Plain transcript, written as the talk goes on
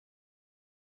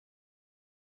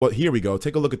Well, here we go.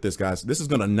 Take a look at this, guys. This is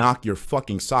going to knock your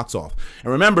fucking socks off.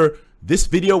 And remember, this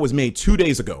video was made 2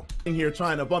 days ago. In here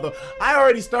trying to bundle. I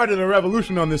already started a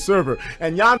revolution on this server,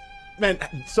 and y'all spent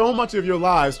so much of your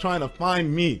lives trying to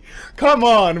find me. Come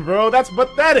on, bro. That's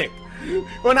pathetic.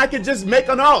 When I can just make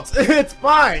an alt. It's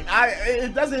fine.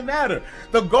 It doesn't matter.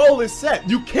 The goal is set.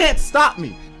 You can't stop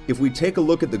me. If we take a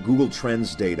look at the Google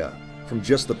Trends data from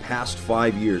just the past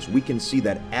 5 years, we can see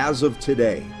that as of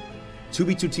today,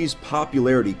 2B2T'S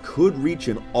popularity could reach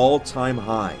an all-time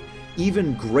high,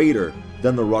 even greater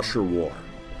than the Russia War.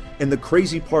 And the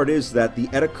crazy part is that the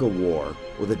Etika War,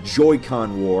 or the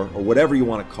Joy-Con War, or whatever you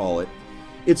want to call it,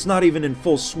 it's not even in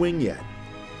full swing yet.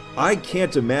 I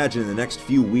can't imagine in the next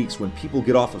few weeks when people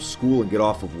get off of school and get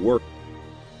off of work.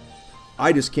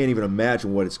 I just can't even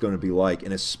imagine what it's going to be like,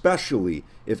 and especially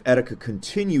if Etika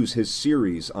continues his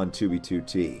series on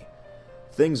 2B2T.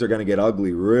 Things are going to get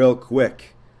ugly real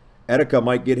quick. Etika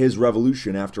might get his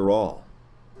revolution after all.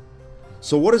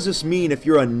 So what does this mean if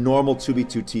you're a normal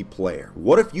 2B2T player?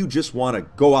 What if you just want to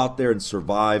go out there and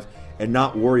survive and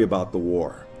not worry about the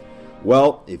war?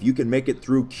 Well, if you can make it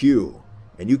through Q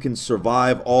and you can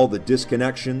survive all the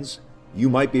disconnections, you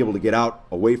might be able to get out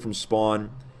away from spawn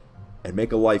and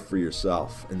make a life for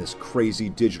yourself in this crazy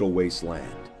digital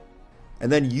wasteland. And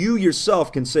then you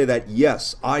yourself can say that,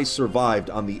 yes, I survived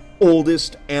on the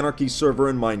oldest anarchy server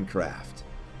in Minecraft.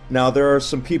 Now, there are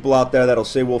some people out there that'll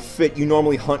say, well, Fit, you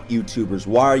normally hunt YouTubers.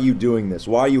 Why are you doing this?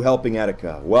 Why are you helping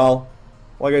Etika? Well,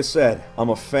 like I said, I'm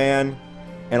a fan,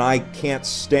 and I can't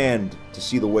stand to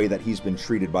see the way that he's been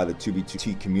treated by the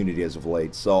 2B2T community as of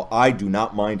late, so I do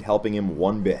not mind helping him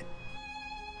one bit.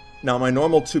 Now, my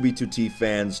normal 2B2T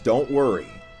fans, don't worry.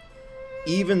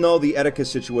 Even though the Etika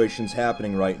situation's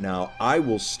happening right now, I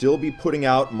will still be putting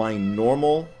out my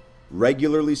normal,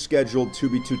 regularly scheduled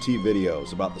 2B2T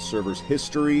videos about the server's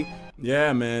history.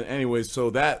 Yeah, man. Anyways, so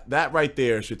that right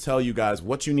there should tell you guys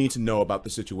what you need to know about the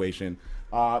situation.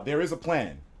 There is a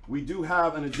plan. We do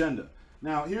have an agenda.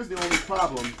 Now, here's the only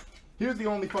problem. Here's the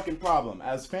only fucking problem.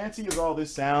 As fancy as all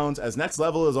this sounds, as next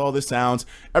level as all this sounds,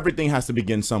 everything has to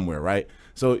begin somewhere, right?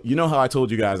 So you know how I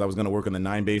told you guys I was going to work on the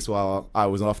 9 base while I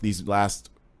was off these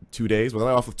last 2 days? Was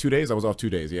I off of 2 days? I was off 2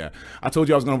 days, yeah. I told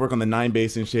you I was going to work on the 9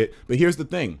 base and shit. But here's the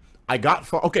thing.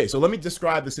 Okay, so let me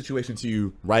describe the situation to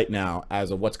you right now as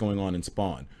of what's going on in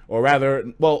Spawn. Or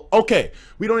rather, well, okay,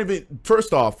 we don't even,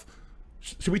 first off,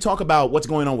 should we talk about what's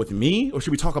going on with me, or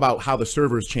should we talk about how the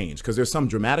servers changed? Because there's some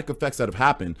dramatic effects that have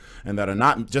happened and that are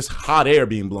not just hot air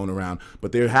being blown around,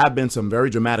 but there have been some very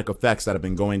dramatic effects that have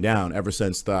been going down ever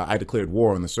since I declared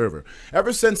war on the server.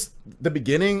 Ever since the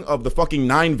beginning of the fucking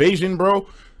 9 invasion, bro,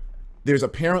 there's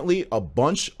apparently a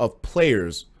bunch of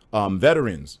players,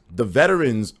 veterans. The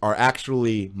veterans are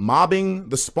actually mobbing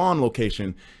the spawn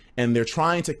location, and they're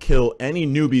trying to kill any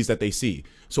newbies that they see.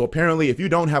 So apparently, if you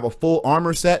don't have a full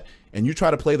armor set and you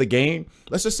try to play the game,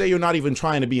 let's just say you're not even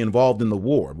trying to be involved in the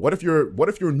war. What if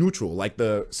you're neutral, like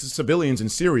the civilians in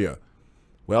Syria?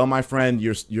 Well, my friend,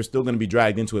 you're still going to be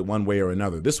dragged into it one way or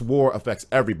another. This war affects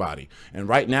everybody. And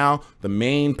right now, the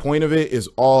main point of it is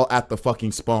all at the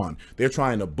fucking spawn. They're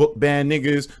trying to book ban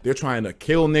niggas. They're trying to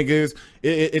kill niggas.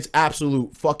 It's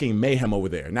absolute fucking mayhem over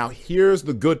there. Now, here's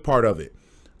the good part of it.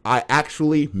 I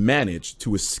actually managed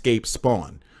to escape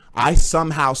spawn. I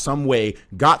somehow, some way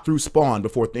got through spawn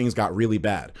before things got really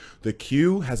bad. The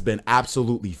queue has been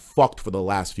absolutely fucked for the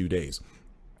last few days.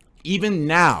 Even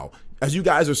now, as you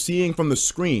guys are seeing from the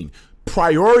screen,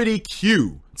 priority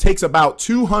queue takes about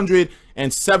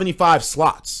 275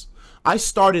 slots. I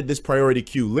started this priority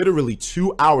queue literally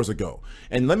 2 hours ago.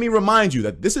 And let me remind you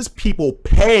that this is people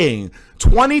paying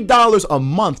 $20 a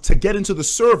month to get into the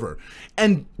server.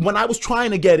 And when I was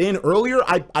trying to get in earlier,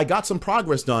 I got some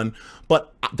progress done,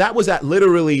 but that was at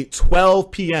literally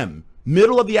 12 p.m.,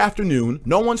 middle of the afternoon.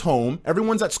 No one's home.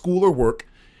 Everyone's at school or work.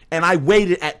 And I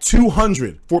waited at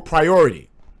 200 for priority.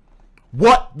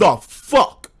 What the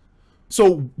fuck?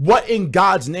 So what in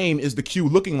God's name is the queue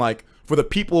looking like for the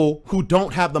people who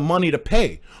don't have the money to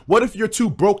pay? What if you're too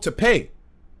broke to pay?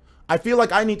 I feel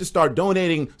like I need to start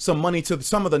donating some money to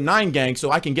some of the 9 gangs so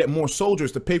I can get more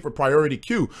soldiers to pay for priority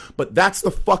queue. But that's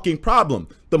the fucking problem.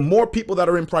 The more people that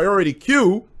are in priority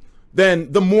queue,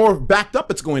 then the more backed up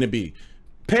it's going to be.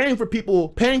 Paying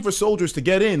for soldiers to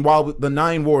get in while the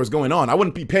 9 war is going on. I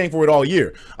wouldn't be paying for it all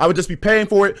year. I would just be paying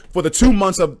for it for the 2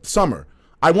 months of summer.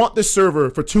 I want this server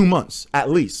for 2 months at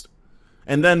least.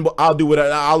 And then I'll do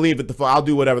whatever. I'll leave it. I'll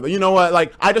do whatever. You know what?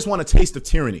 Like, I just want a taste of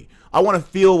tyranny. I want to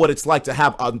feel what it's like to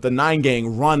have the 9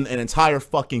 gang run an entire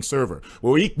fucking server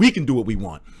where we can do what we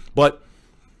want. But,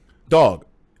 dog,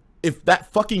 if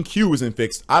that fucking queue isn't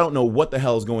fixed, I don't know what the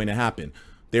hell is going to happen.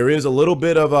 there is a little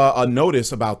bit of a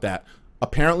notice about that.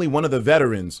 Apparently, one of the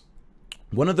veterans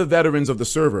of the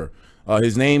server,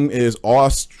 his name is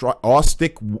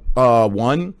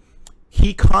Austic1.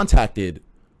 He contacted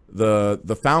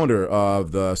the founder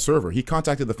of the server. He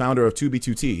contacted the founder of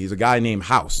 2B2T. He's a guy named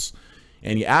House,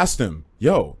 and he asked him,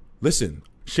 "Yo, listen,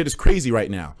 shit is crazy right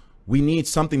now. We need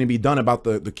something to be done about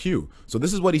the queue." So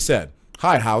this is what he said.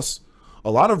 "Hi, House.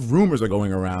 A lot of rumors are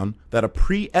going around that a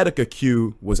pre-Etika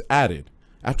queue was added.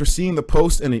 After seeing the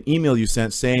post and an email you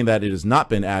sent saying that it has not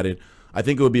been added, I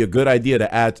think it would be a good idea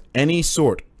to add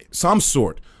some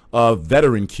sort of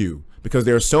veteran queue because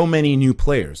there are so many new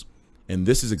players." And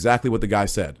this is exactly what the guy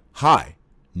said. "Hi,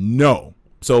 no."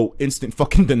 So instant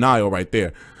fucking denial right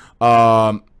there.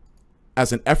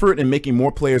 As an effort in making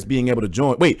more players being able to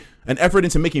join. Wait, an effort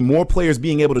into making more players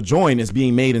being able to join is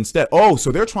being made instead. Oh,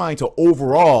 so they're trying to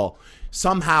overall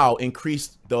somehow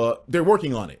increase they're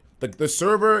working on it. The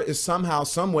server is somehow,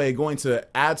 some way going to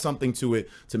add something to it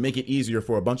to make it easier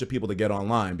for a bunch of people to get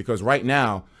online. Because right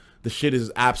now, the shit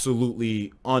is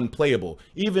absolutely unplayable.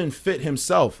 Even Fit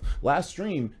himself, last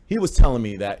stream, he was telling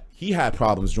me that he had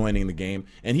problems joining the game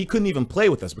and he couldn't even play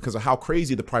with us because of how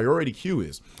crazy the priority queue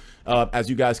is. As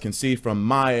you guys can see from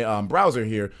my browser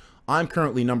here, I'm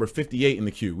currently number 58 in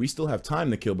the queue. We still have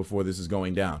time to kill before this is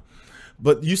going down.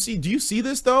 But do you see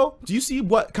this though? Do you see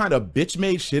what kind of bitch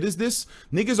made shit is this?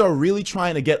 Niggas are really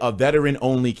trying to get a veteran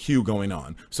only queue going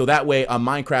on. So that way a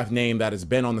Minecraft name that has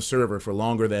been on the server for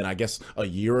longer than I guess a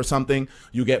year or something,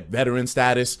 you get veteran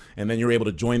status and then you're able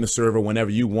to join the server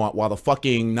whenever you want while the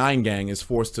fucking 9gang is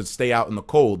forced to stay out in the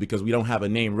cold because we don't have a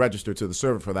name registered to the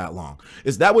server for that long.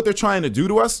 Is that what they're trying to do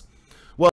to us?